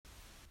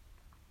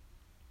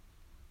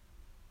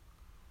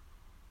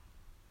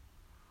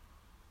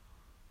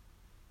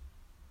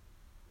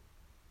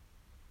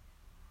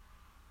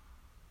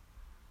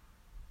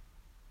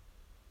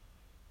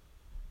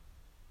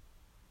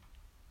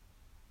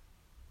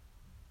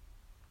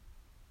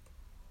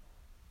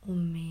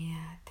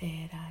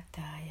tera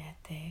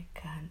dayate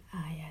kan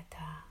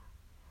ayata.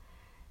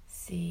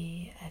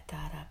 Si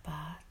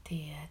etarapa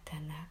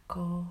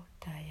tietanako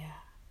daya.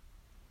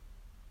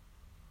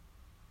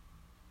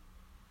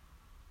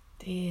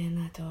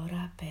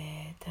 Dienadora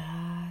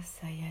beda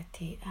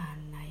sayati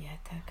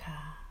anayataka.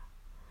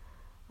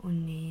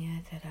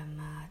 Unia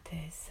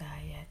dramate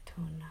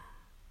sayatuna.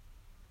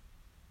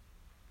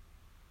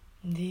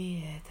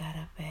 Die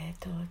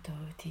darapeto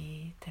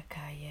dodi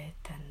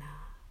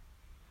takayetana.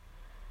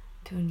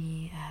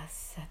 Tuni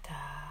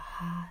asata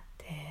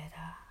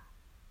hatera.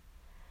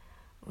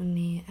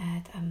 Uni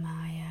ad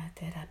amaya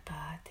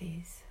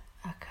terapatis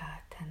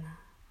akatana.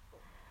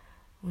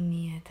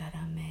 Uni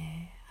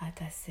adarame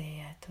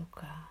atasea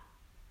tuka.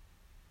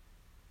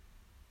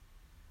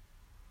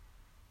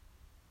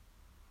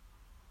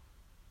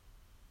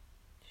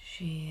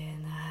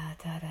 Shiena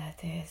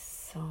tarate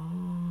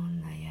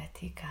son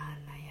nayatika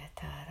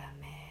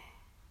nayatarame.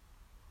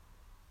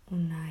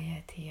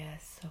 Unayatia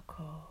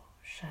soko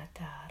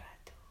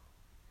shataratu.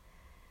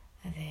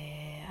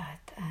 Re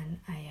at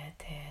an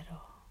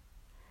ayatero.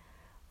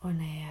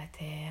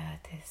 Oneate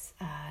atis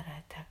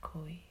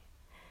aratakui.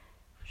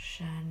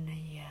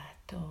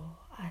 Shanayato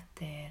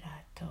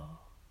aterato.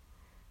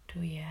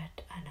 Tuyat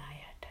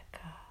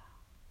anayataka.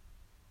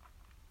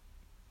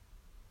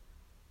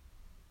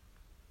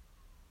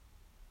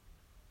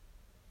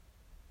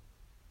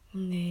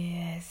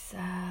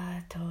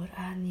 Niesa tor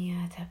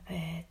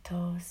anyatape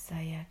to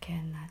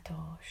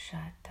sayakenato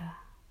shata.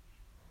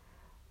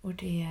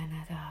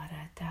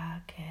 Udianadara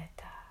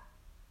daketa.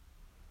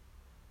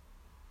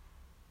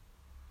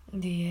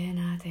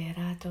 Diena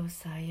terato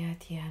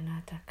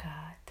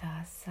sayatyanataka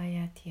ta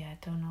sayatya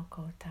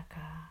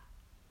donokotaka.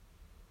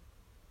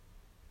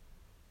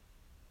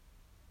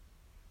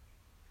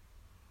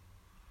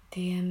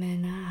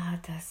 Diemena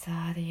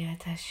hatasarya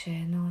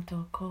tasheno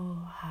toko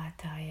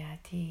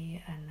hatayati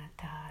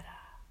anatara.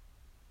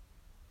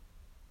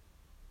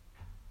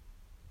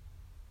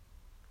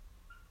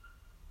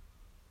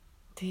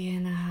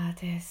 Diena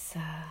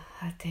hatesa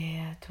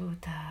hatea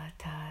tuta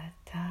ta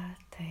ta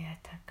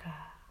tayataka.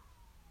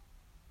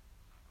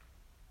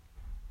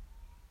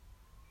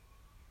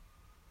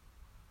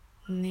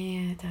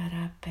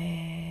 Niedarape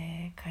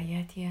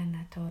kayatya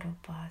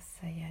natoropa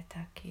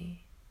sayataki.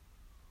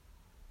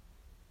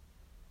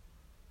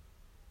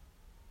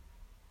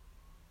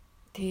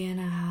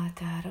 Diena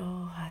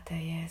hataro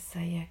hataya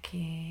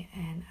sayaki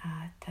en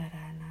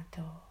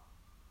ataranato.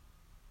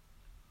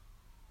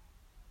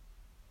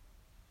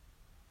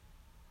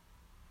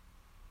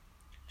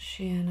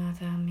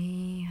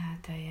 Shianatami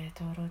hataya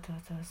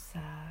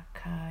torototosa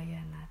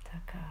kaya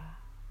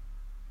nataka.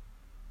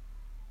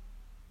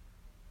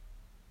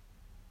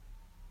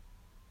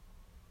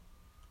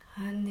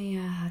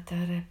 Hania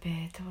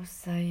hatarape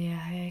tosaya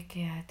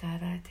heke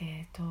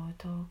hatarate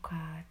toto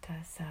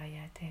kata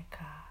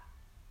sayateka.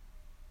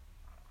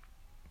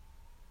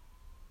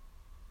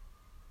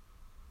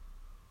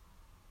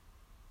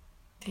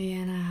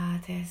 Diena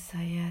hate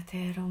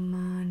sayate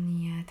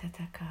romania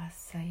tataka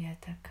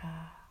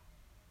sayataka.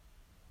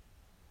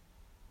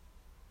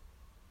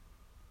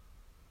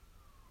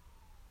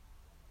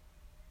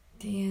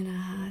 Diena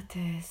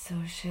hate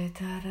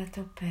soshetara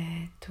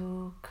tope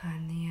tu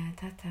kania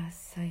tata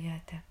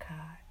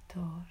sayataka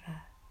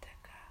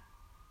torataka.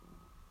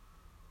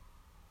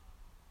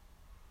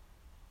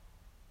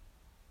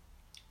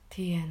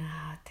 Diena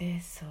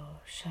hate so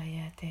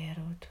shayate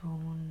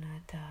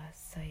rotunata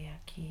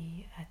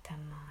sayaki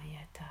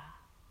atamayata.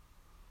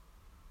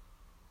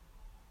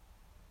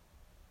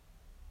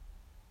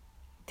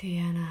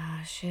 Diena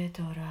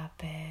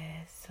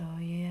hashedorape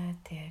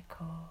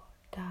soyateko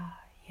da.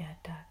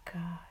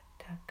 Yataka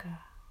taka.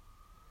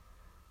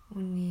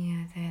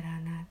 Unia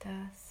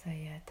teranata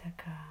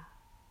sayataka.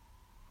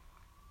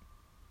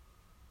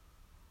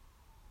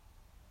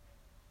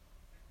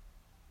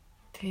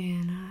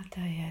 Tiena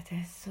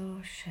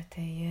tayateso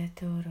shateye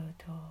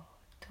toroto,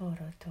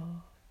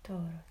 toroto,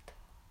 toroto.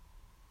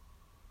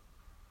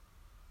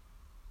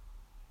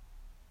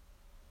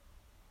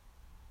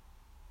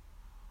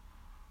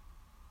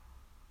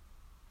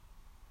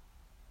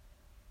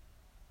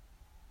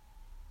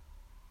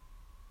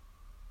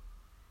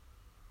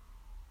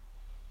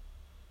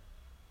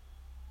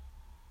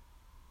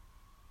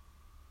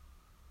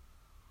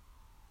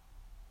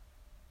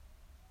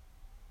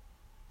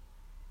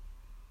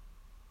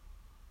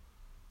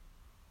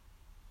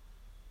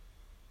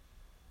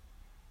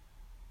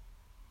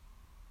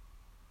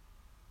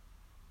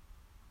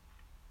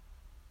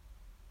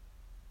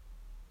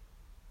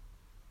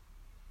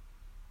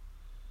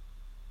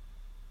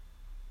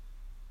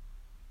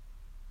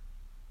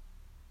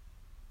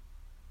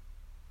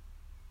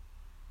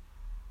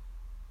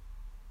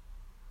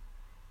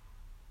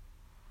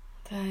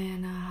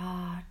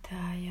 Tayana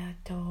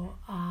tayato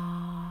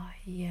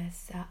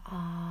yes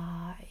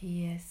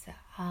yes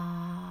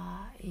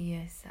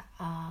yes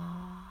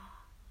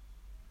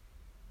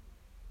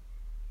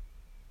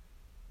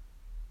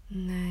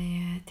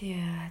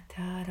Nayatya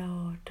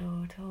taro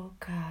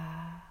dotoka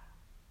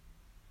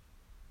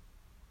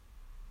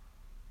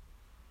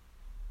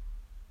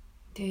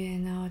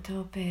Tino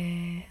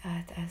tope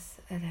at as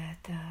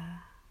adata.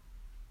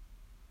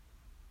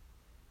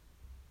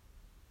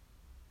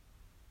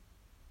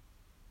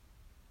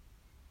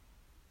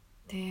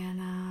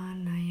 Diana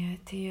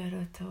nayati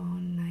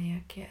aroton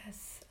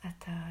nayakias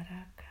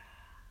ataraka.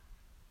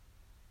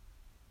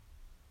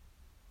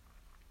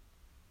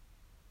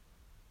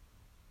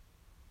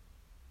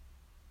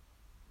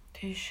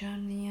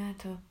 Tishania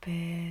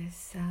tope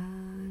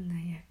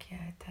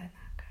sanayakiatanaka.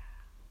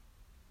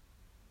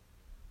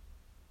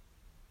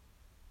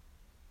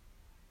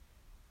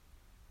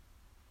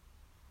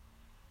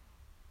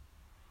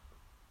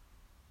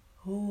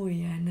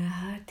 Huya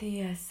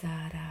nahati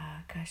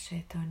asara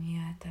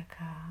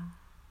kashetoniataka.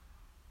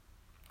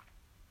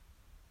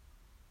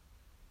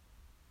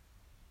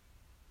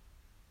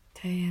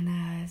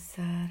 Tayana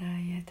asara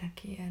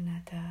yataki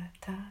anata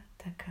ta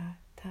taka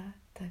ta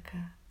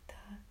taka ta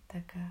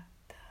taka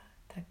ta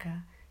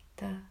taka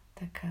ta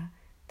taka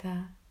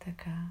ta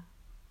taka.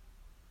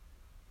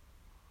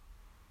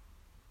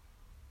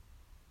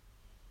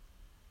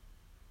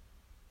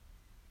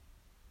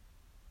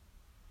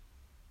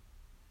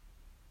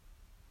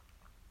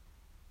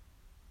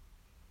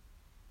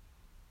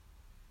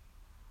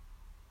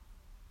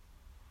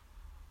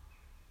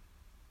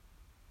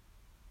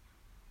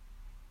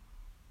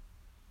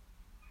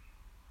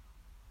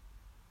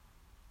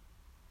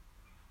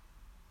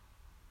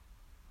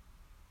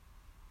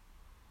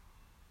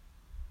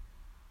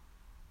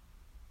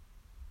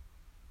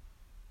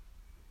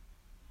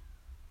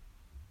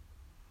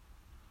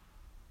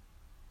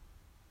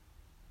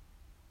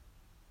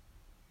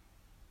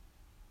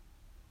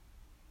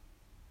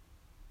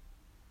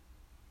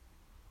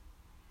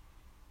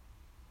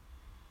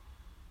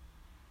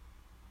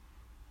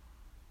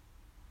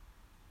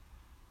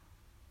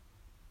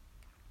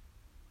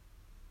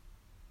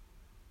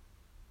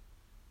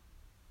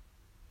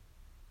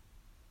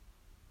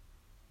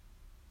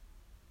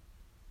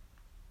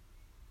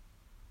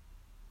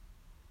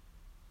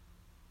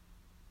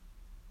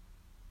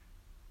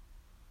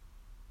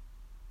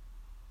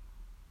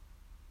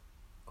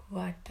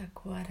 Kuata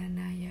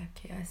kuaranaya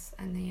ki as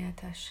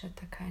anayata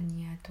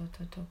shatakanya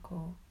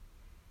tototoko.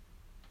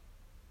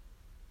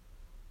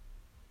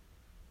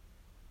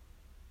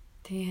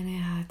 Tiene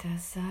hata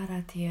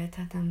saratia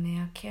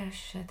tatamea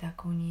kiasha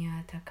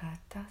takunia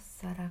takata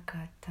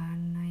sarakata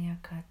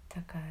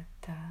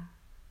nayakatakata.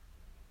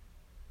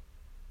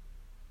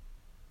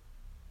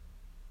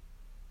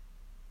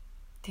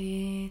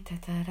 Ti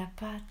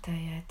tatarapata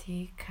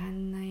yati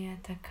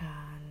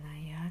kanayataka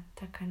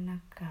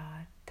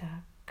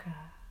yatakanakataka.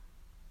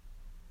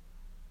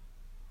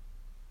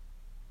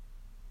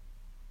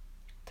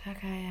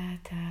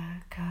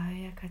 Takayata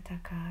kaya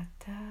katakatara.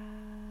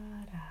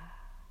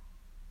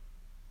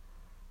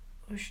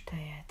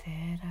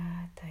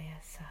 Ushtayatera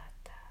tayasat.